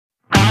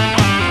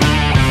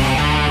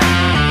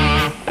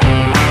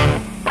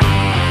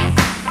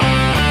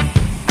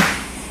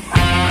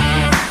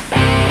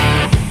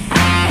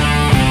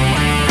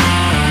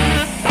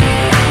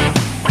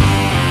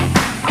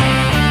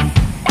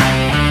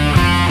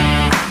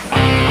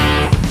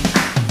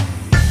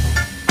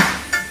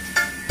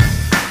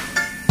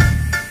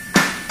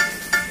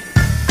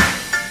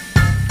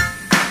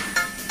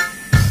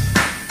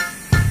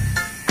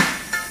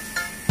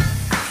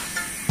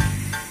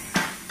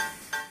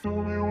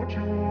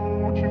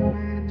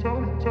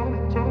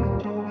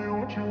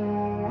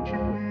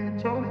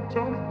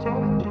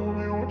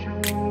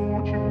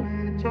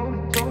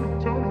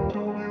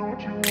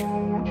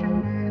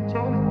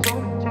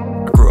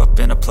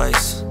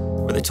place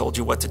where they told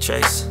you what to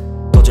chase,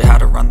 told you how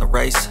to run the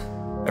race.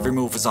 Every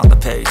move was on the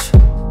page,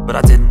 but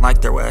I didn't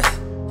like their way.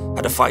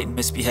 Had to fight and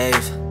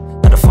misbehave,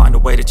 had to find a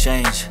way to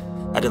change,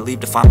 had to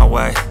leave to find my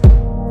way.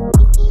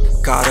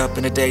 Caught up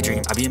in a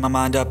daydream, I beat my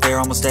mind up there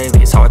almost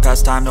daily. It's how I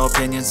pass time, no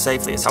opinions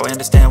safely. It's how I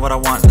understand what I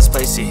want in this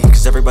place, see.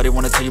 Cause everybody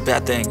wanna tell you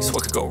bad things,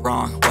 what could go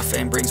wrong, what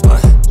fame brings. But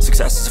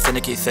success is a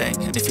finicky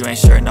thing, and if you ain't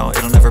sure, no,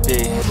 it'll never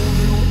be.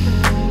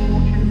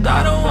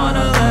 I don't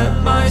wanna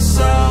let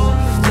myself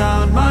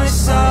down,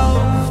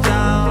 myself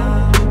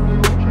down.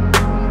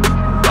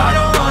 I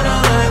don't wanna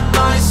let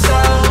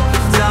myself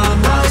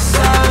down,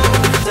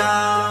 myself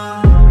down.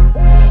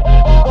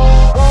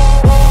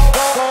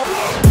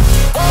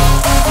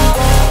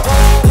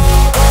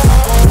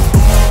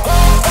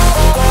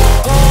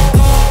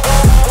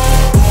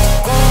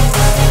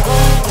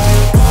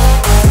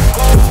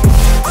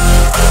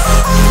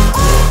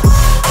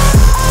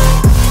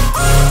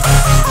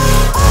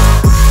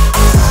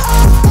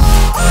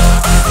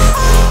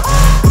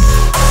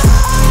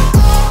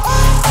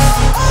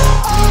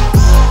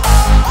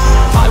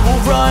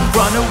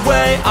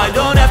 I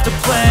don't have to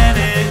plan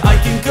it, I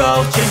can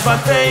go change my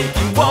fate.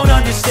 You won't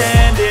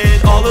understand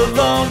it, all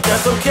alone,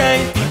 that's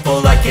okay.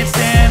 People I can't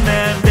stand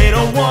them, they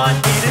don't want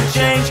me to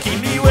change.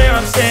 Keep me where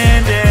I'm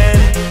standing,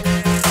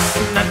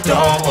 and I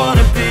don't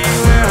wanna be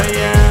where I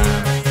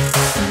am.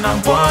 And I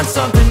want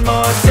something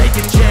more, take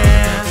a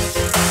chance.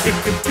 It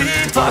could be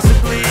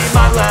possibly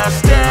my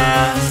last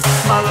dance,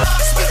 my last.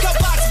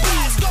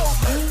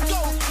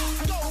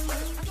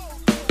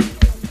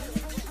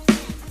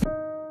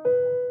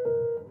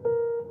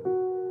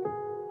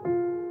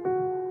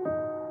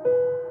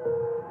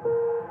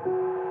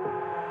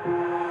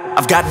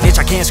 I've got an itch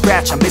I can't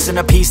scratch, I'm missing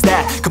a piece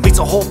that completes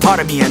a whole part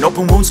of me, an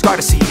open wound scar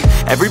to see.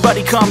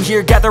 Everybody come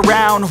here, gather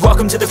round,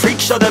 welcome to the freak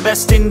show, the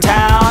best in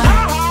town.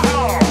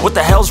 What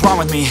the hell's wrong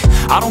with me?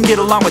 I don't get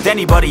along with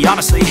anybody,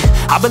 honestly.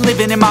 I've been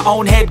living in my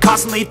own head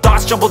constantly,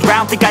 thoughts jumbled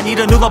round, think I need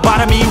a new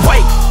lobotomy.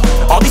 Wait,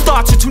 all these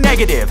thoughts are too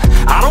negative,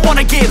 I don't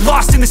wanna get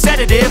lost in the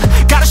sedative.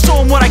 Gotta show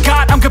them what I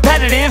got, I'm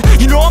competitive.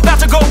 You know I'm about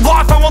to go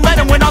off, I won't let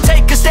them win, I'll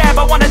take a stab.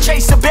 I wanna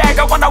chase a bag,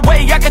 I wanna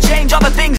weigh, I can change all the things